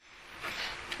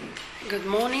Good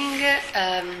morning.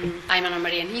 I'm Anna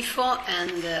Maria Nifo,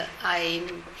 and I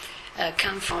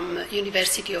come from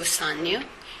University of Sannio,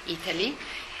 Italy.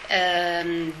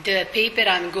 The paper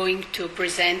I'm going to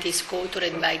present is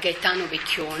co-authored by Gaetano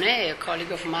Vecchione, a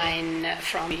colleague of mine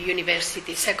from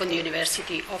Second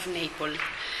University of Naples.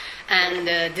 And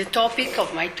the topic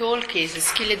of my talk is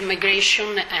skilled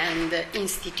migration and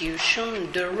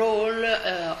institution, the role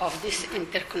of this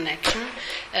interconnection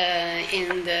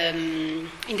in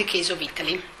the case of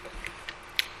Italy.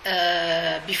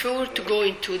 Before to go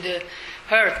into the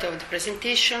heart of the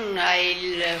presentation,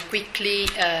 I'll quickly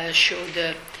show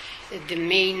the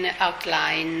main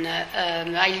outline.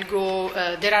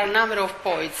 There are a number of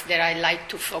points that I like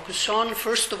to focus on.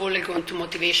 First of all, I'll go into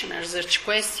motivation and research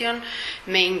question,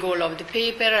 main goal of the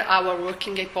paper, our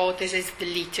working hypothesis, the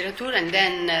literature, and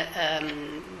then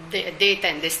the data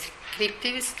and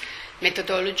descriptives,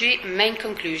 methodology, main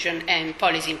conclusion, and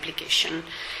policy implication.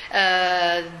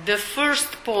 The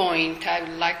first point I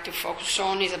would like to focus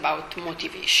on is about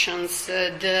motivations.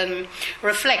 The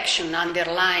reflection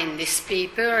underlying this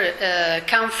paper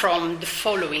come from the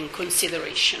following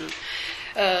consideration.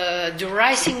 The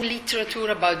rising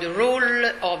literature about the role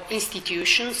of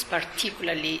institutions,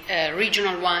 particularly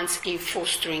regional ones, in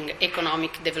fostering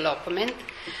economic development,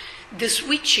 the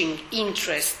switching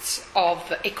interests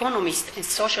of economists and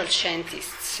social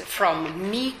scientists from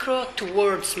micro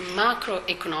towards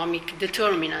macroeconomic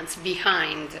determinants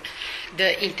behind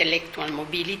the intellectual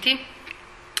mobility.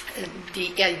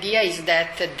 The idea is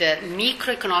that the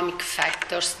microeconomic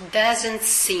factors doesn't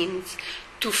seem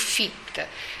to fit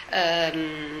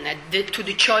to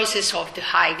the choices of the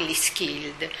highly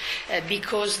skilled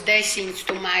because they seem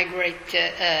to migrate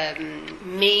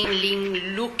mainly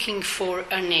looking for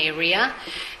an area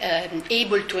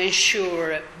able to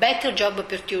ensure better job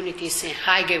opportunities and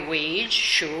higher wage,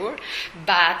 sure,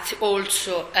 but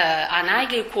also an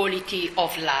higher quality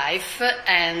of life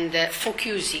and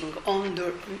focusing on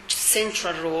the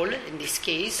central role, in this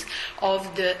case,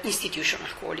 of the institutional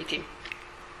quality.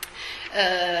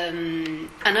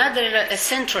 Another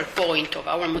central point of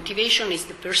our motivation is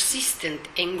the persistent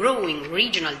and growing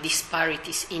regional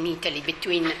disparities in Italy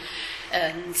between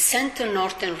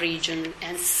center-northern region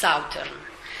and southern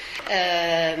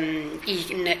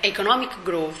in economic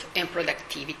growth and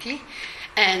productivity,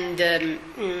 and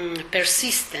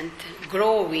persistent,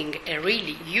 growing,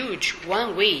 really huge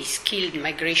one-way skilled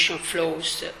migration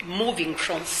flows moving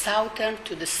from southern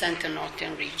to the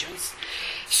center-northern regions.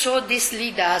 So this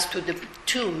leads us to the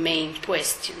two main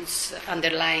questions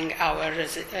underlying our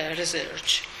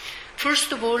research.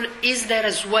 First of all, is there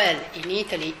as well in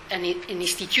Italy an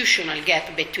institutional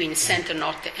gap between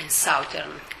center-north and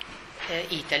southern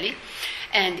Italy?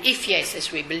 And if yes,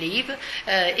 as we believe,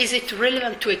 is it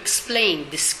relevant to explain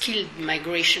the skilled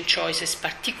migration choices,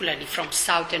 particularly from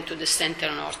southern to the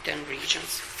center-northern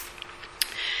regions?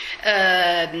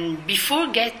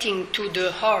 Before getting to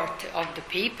the heart of the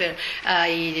paper,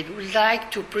 I would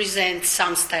like to present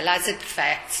some stylized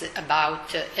facts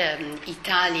about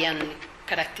Italian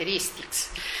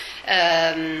characteristics,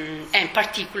 and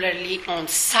particularly on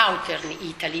southern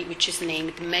Italy, which is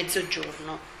named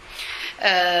Mezzogiorno.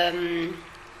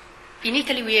 In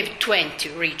Italy we have 20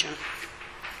 regions,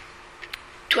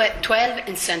 12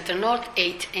 in center-north,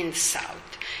 8 in the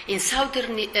south. In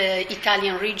southern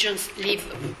Italian regions live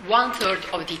 1/3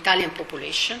 of the Italian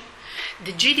population.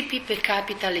 The GDP per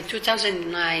capita in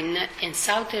 2009 in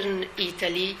southern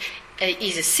Italy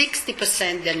is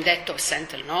 60% than that of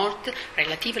center-north,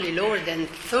 relatively lower than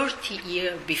 30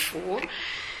 years before.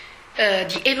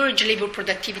 The average labor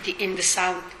productivity in the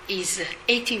south is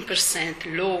 18%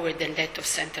 lower than that of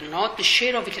center-north. The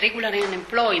share of irregular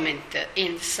unemployment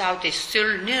in the south is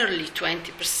still nearly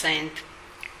 20%,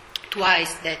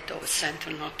 twice that of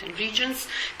center-northern regions.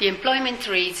 The employment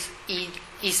rate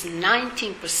is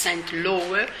 19%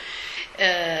 lower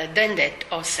than that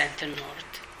of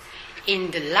center-north.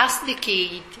 In the last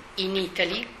decade in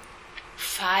Italy,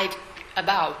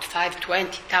 about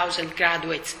 520,000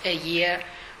 graduates a year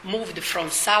moved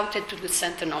from southern to the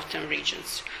center-northern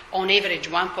regions. On average,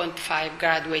 1.5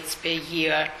 graduates per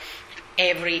year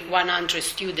every 100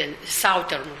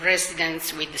 southern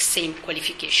residents with the same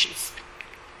qualifications.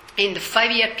 In the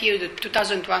 5-year period,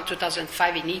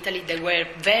 2001-2005 in Italy, there were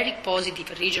very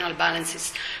positive regional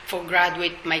balances for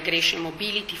graduate migration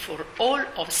mobility for all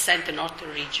of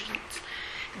center-northern regions,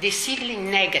 decidedly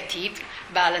negative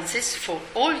balances for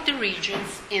all the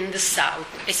regions in the south,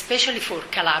 especially for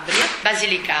Calabria,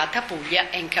 Basilicata, Puglia,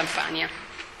 and Campania.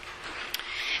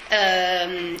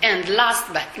 And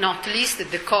last but not least,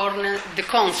 the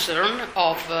concern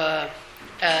of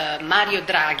Mario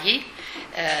Draghi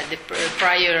the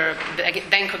prior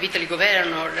Bank of Italy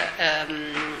governor,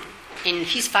 in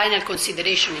his final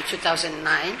consideration in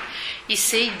 2009, he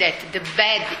said that the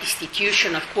bad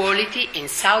institutional quality in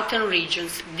southern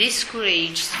regions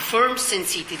discourages firms and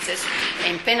citizens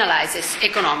and penalizes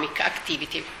economic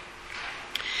activity.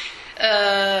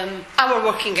 Our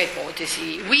working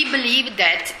hypothesis. We believe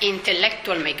that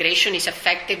intellectual migration is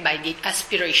affected by the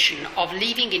aspiration of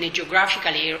living in a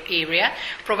geographical area,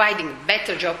 providing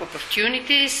better job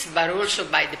opportunities, but also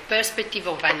by the perspective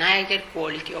of an higher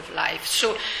quality of life.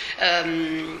 So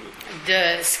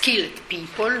the skilled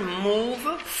people move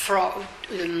from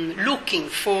looking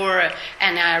for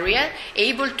an area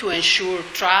able to ensure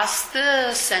trust,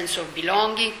 sense of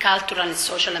belonging, cultural and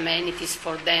social amenities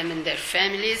for them and their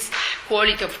families,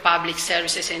 quality of public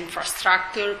services and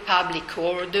infrastructure, public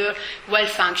order,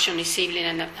 well-functioning civil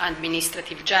and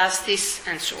administrative justice,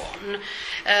 and so on.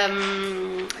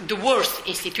 The worst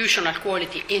institutional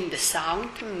quality in the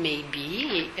South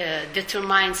maybe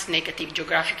determines negative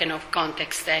geographical and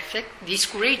context effect,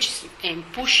 discourages and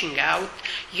pushing out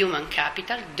human capital,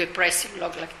 depressing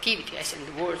local activity, as in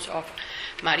the words of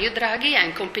Mario Draghi,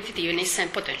 and competitiveness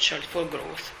and potential for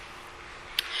growth.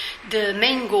 The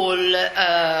main goal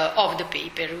of the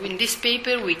paper. In this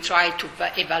paper, we try to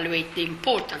evaluate the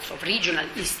importance of regional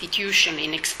institutions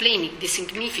in explaining the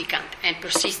significant and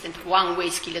persistent one-way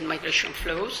skilled migration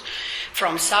flows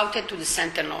from southern to the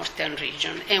center-northern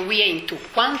region. And we aim to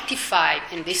quantify,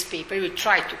 in this paper, we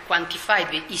try to quantify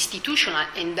the institutional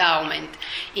endowment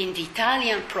in the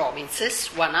Italian provinces,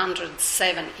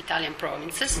 107 Italian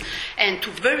provinces, and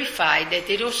to verify that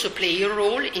they also play a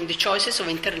role in the choices of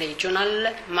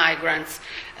interregional migration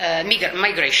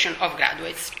of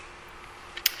graduates.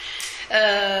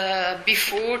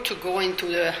 Before to go into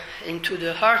the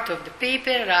heart of the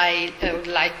paper, I would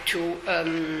like to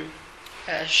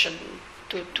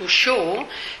show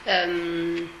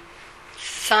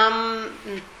some,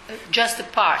 just a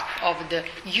part of the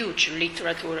huge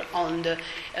literature on the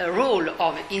role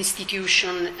of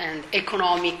institution and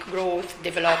economic growth,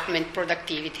 development,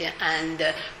 productivity,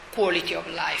 and quality of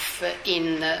life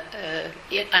in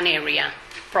an area,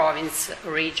 province,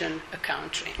 region, a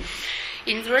country.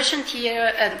 In recent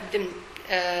years,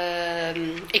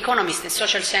 economists and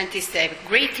social scientists have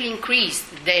greatly increased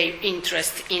their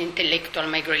interest in intellectual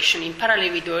migration, in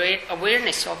parallel with the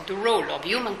awareness of the role of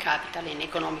human capital in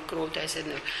economic growth, as in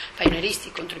the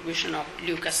pioneeristic contribution of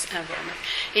Lucas and Romer.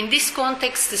 In this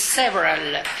context,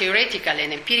 several theoretical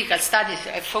and empirical studies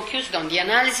have focused on the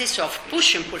analysis of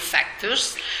push and pull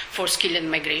factors for skilled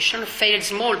migration, a fairly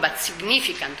small but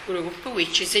significant group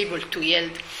which is able to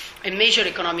yield a major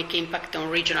economic impact on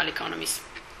regional economies.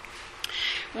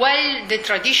 While the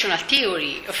traditional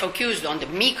theory focused on the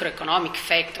microeconomic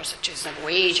factors such as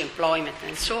wage, employment,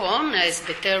 and so on as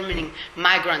determining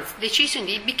migrants' decisions,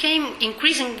 it became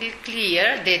increasingly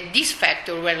clear that these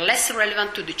factors were less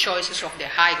relevant to the choices of the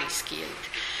highly skilled.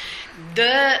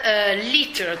 The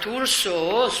literature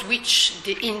also switched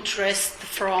the interest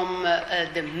from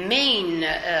the main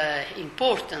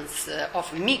importance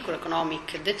of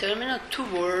microeconomic determinants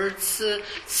towards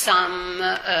some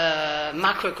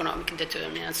macroeconomic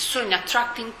determinants. So in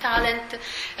attracting talent,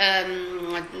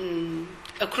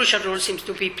 a crucial role seems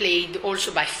to be played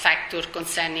also by factors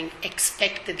concerning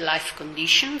expected life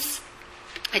conditions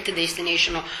at the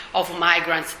destination of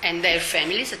migrants and their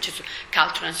families, such as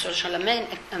cultural and social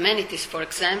amenities, for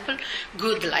example,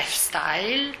 good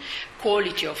lifestyle,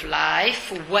 quality of life,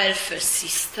 welfare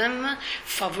system,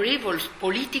 favorable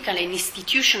political and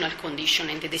institutional condition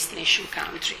in the destination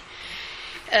country.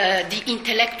 The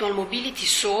intellectual mobility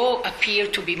so appear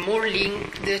to be more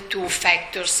linked to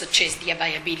factors such as the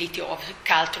availability of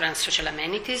cultural and social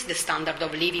amenities, the standard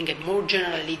of living, and more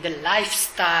generally the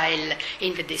lifestyle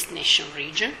in the destination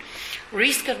region,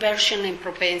 risk aversion and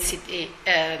propensity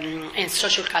and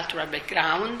social cultural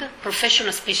background,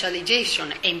 professional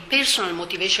specialization and personal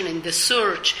motivation in the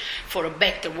search for a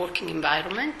better working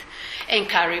environment, and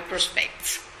career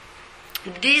prospects.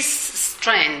 This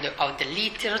strand of the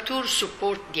literature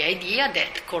supports the idea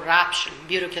that corruption,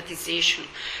 bureaucratization,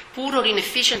 poor or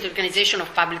inefficient organization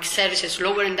of public services,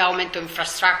 lower endowment of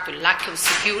infrastructure, lack of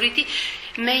security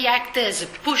may act as a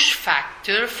push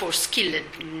factor for skilled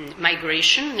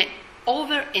migration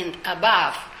over and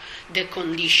above the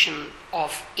condition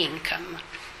of income.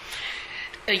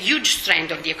 A huge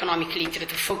strand of the economic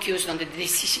literature focused on the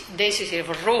decisive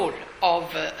role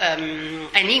of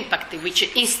an impact which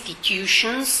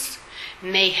institutions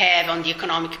may have on the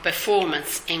economic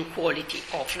performance and quality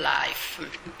of life.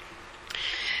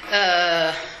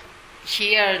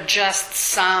 here just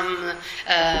some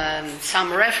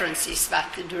references, but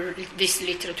this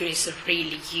literature is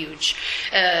really huge.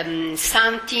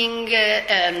 Something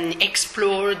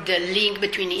explored the link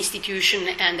between institution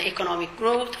and economic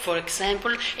growth, for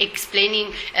example,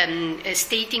 explaining,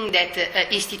 stating that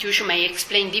institution may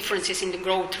explain differences in the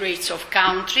growth rates of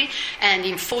country and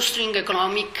in fostering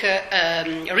economic,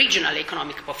 regional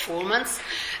economic performance.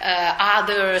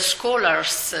 Other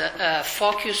scholars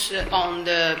focus on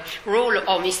the role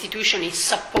of institution in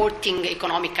supporting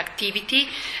economic activity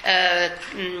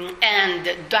and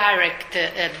direct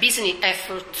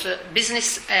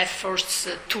business efforts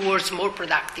towards more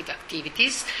productive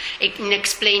activities, in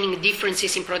explaining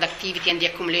differences in productivity and the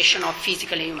accumulation of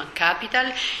physical and human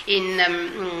capital.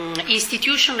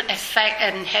 Institutions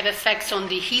have effects on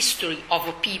the history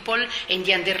of people and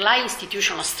the underlying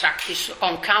institutional structures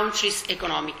on countries'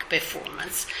 economic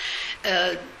performance.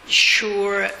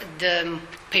 Sure, the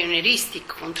pioneeristic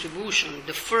contribution,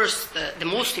 the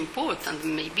most important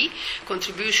maybe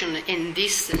contribution in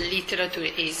this literature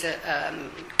is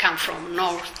come from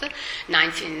North,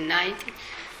 1990.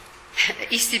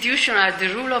 Institutions are the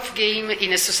rule of game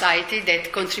in a society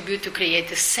that contribute to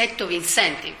create a set of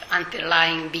incentives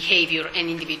underlying behavior and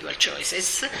individual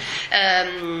choices.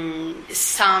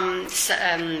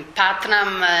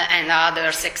 Putnam and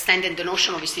others extended the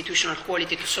notion of institutional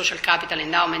quality to social capital,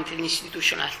 endowment, and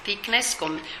institutional thickness,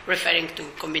 referring to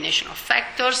combination of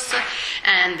factors.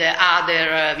 And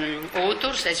other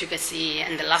authors, as you can see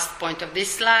in the last point of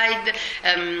this slide,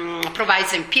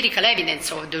 provides empirical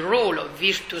evidence of the role of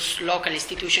virtuous local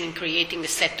institution in creating a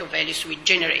set of values which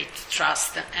generate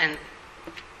trust. And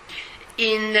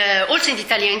also in the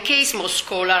Italian case, most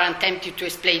scholars attempted to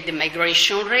explain the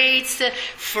migration rates.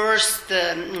 First,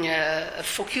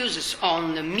 focuses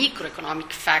on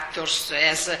microeconomic factors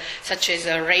such as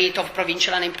a rate of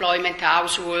provincial unemployment,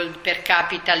 household per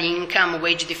capita income,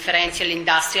 wage differential,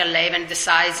 industrial level, and the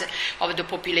size of the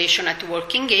population at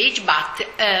working age. But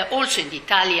also in the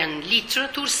Italian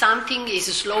literature, something is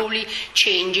slowly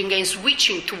changing and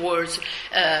switching towards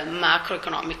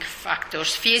macroeconomic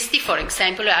factors. Fiesti, for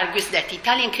example, argues that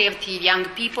Italian creative young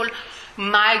people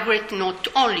migrate not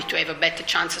only to have a better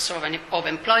chances of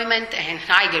employment and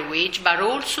higher wage, but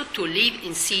also to live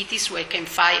in cities where can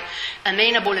find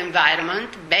amenable environment,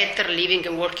 better living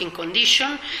and working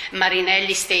condition.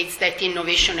 Marinelli states that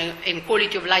innovation and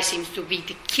quality of life seems to be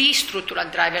the key structural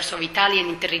drivers of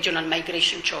Italian interregional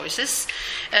migration choices.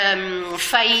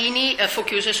 Faini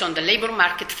focuses on the labor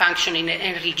market functioning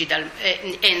and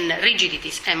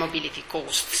rigidities and mobility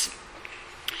costs.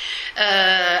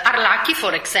 Arlacchi,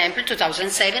 for example,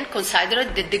 2007,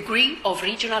 considered the degree of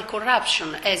regional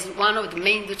corruption as one of the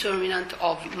main determinants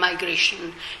of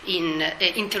migration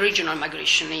interregional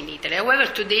migration in Italy. However,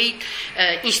 today,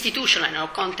 institutional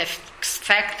and context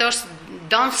factors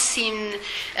don't seem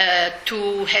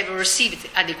to have received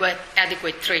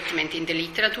adequate treatment in the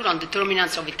literature on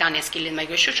determinants of Italian skilled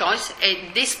migration choice,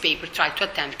 and this paper tried to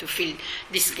attempt to fill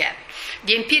this gap.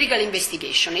 The empirical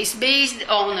investigation is based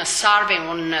on a survey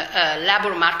on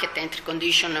labor market entry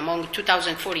condition among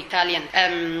 2004 Italian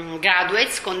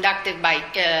graduates conducted by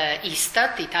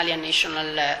ISTAT, the Italian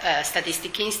National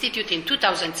Statistics Institute, in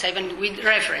 2007 with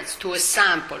reference to a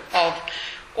sample of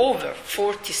over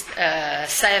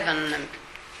 47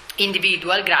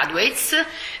 individual graduates,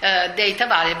 data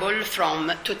available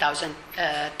from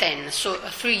 2010, so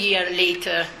 3 years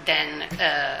later than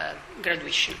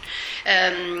graduation.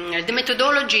 The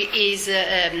methodology is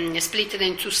split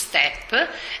in two steps.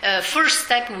 First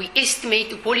step, we estimate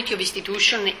the quality of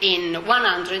institution in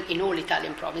 100 in all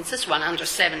Italian provinces,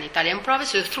 107 Italian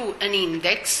provinces, through an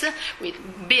index,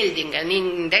 building an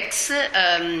index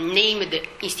named the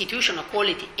Institutional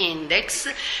Quality Index,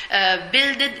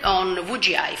 built on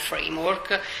VGI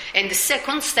framework. And the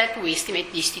second step, we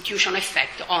estimate the institutional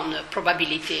effect on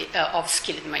probability of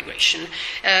skilled migration.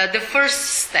 The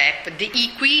first step, the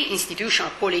IQI,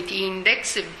 Institutional Quality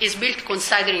Index, is built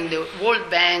considering the World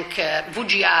Bank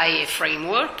VGI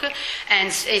framework and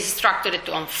is structured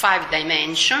on 5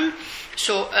 dimensions.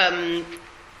 So,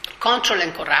 control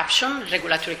and corruption,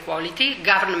 regulatory quality,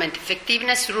 government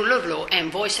effectiveness, rule of law,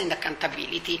 and voice and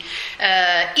accountability.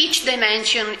 Each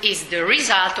dimension is the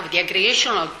result of the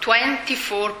aggregation of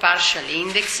 24 partial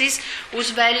indexes whose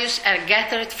values are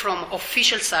gathered from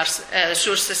official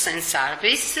sources and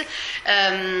surveys.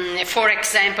 For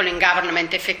example, in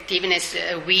government effectiveness,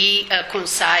 we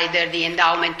consider the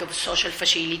endowment of social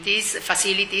facilities,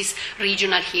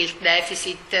 regional health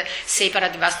deficit,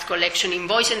 separate vast collection. In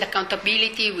voice and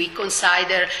accountability, we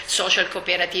consider social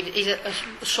cooperative is a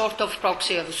sort of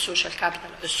proxy of social capital,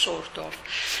 a sort of.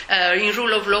 In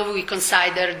rule of law, we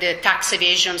consider the tax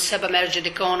evasion, submerged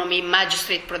economy,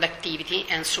 magistrate productivity,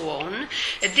 and so on.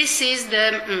 This is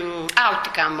the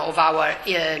outcome of our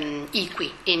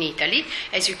EQI in Italy.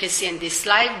 As you can see in this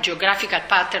slide, geographical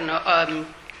pattern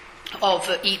of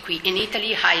EQI in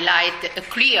Italy highlight a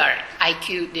clear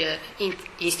IQ, the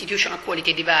institutional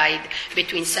quality divide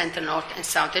between Central, North and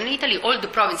Southern Italy. All the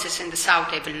provinces in the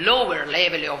South have a lower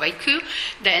level of IQ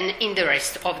than in the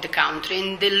rest of the country.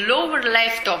 In the lower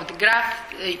left of the graph,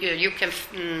 you can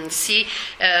see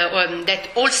that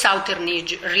all Southern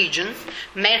regions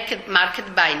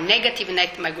marked by negative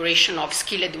net migration of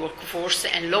skilled workforce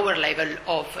and lower level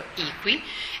of EQI.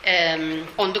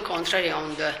 On the contrary,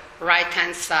 on the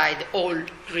right-hand side, all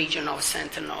region of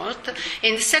Central North.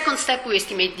 In the second step, we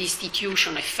estimate the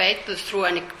institution effect through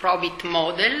an probit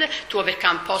model to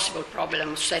overcome possible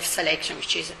problems of self-selection,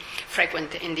 which is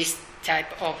frequent in this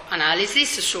type of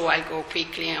analysis. So I'll go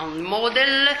quickly on the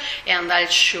model, and I'll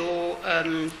show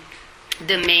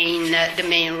the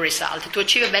main result. To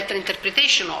achieve a better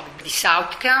interpretation of this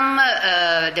outcome,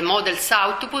 the model's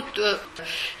output,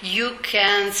 you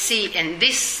can see in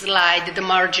this slide the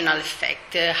marginal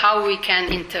effect, how we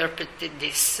can interpret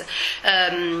this.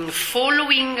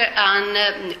 Following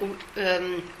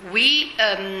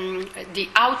the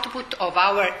output of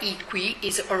our EQI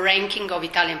is a ranking of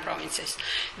Italian provinces.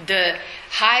 The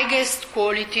highest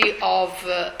quality of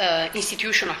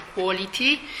institutional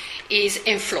quality is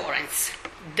in Florence.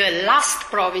 The last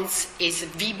province is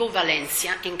Vibo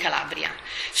Valentia in Calabria.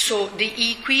 So the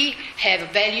EQI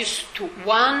have values to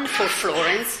 1 for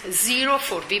Florence, 0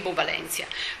 for Vibo Valentia.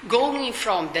 Going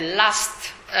from the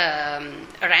last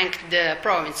ranked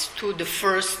province to the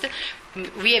first,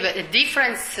 we have a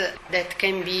difference that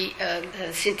can be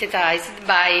synthesized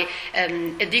by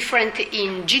a difference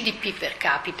in GDP per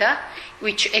capita,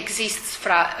 which exists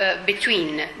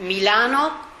between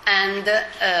Milano and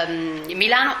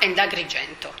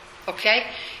Agrigento, okay,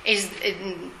 is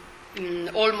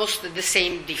almost the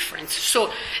same difference.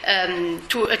 So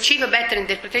to achieve a better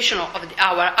interpretation of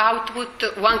our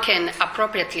output, one can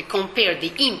appropriately compare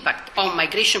the impact on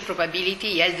migration probability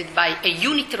yielded by a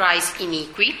unit rise in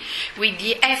EQI with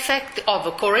the effect of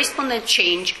a correspondent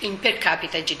change in per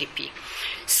capita GDP.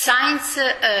 Since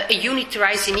a unit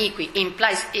rise in EQI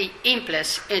implies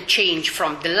a change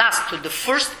from the last to the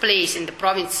first place in the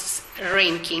province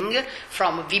ranking,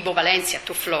 from Vibo Valentia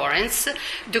to Florence,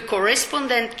 the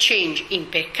correspondent change in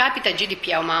per capita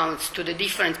GDP amounts to the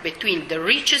difference between the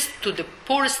richest to the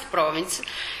poorest province,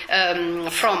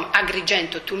 from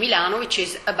Agrigento to Milano, which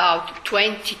is about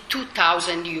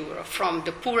 22,000 euro, from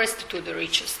the poorest to the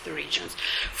richest regions.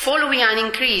 Following an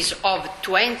increase of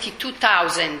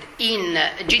 22,000 in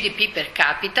GDP per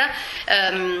capita,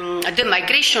 the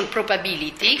migration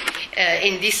probability,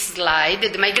 in this slide,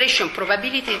 the migration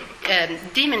probability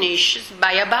diminishes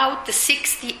by about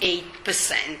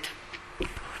 68%.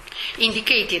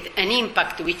 Indicated an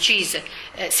impact which is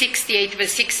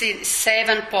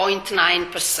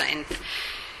 67.9%,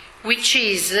 which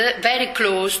is very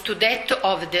close to that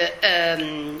of the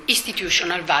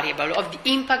institutional variable, of the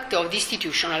impact of the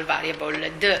institutional variable.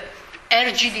 The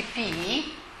RGDP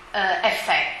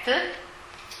effect,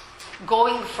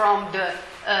 going from the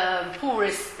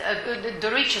the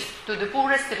richest to the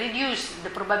poorest, reduce the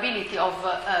probability of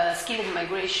skilled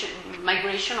migration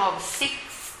of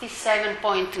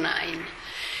 67.9.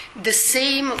 The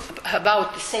same,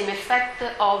 about the same effect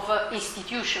of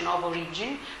institution of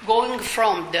origin, going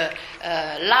from the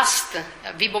last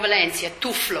Vibo Valentia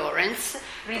to Florence,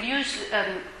 reduce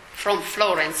from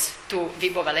Florence to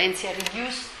Vibo Valentia,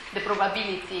 reduce the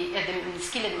probability, the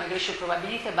skilled migration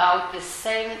probability about the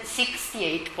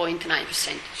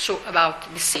 68.9%, so about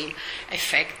the same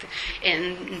effect.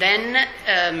 And then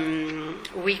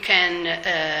we can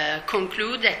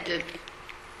conclude that the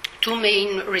two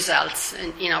main results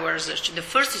in our research. The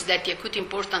first is that the acute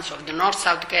importance of the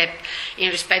North-South gap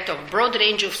in respect of a broad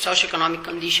range of socioeconomic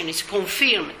conditions is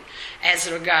confirmed as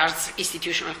regards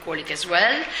institutional quality as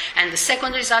well. And the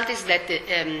second result is that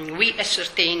we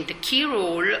ascertain the key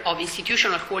role of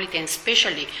institutional quality, and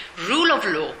especially rule of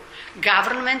law,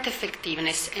 government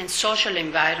effectiveness and social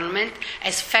environment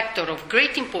as factor of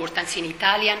great importance in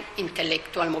Italian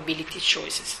intellectual mobility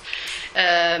choices.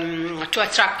 To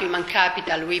attract human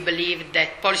capital, we believe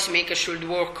that policymakers should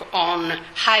work on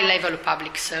high level of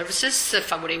public services,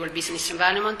 favorable business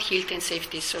environment, health and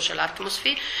safety, social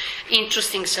atmosphere,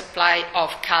 interesting supply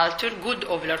of culture, good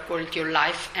overall quality of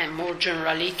life, and more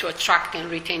generally to attract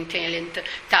and retain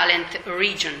talent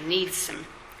region needs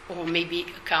or maybe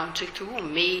a country too,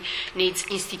 may needs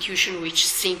institutions which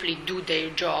simply do their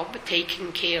job,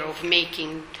 taking care of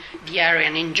making the area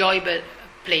an enjoyable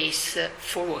place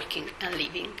for working and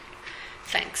living.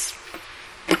 Thanks.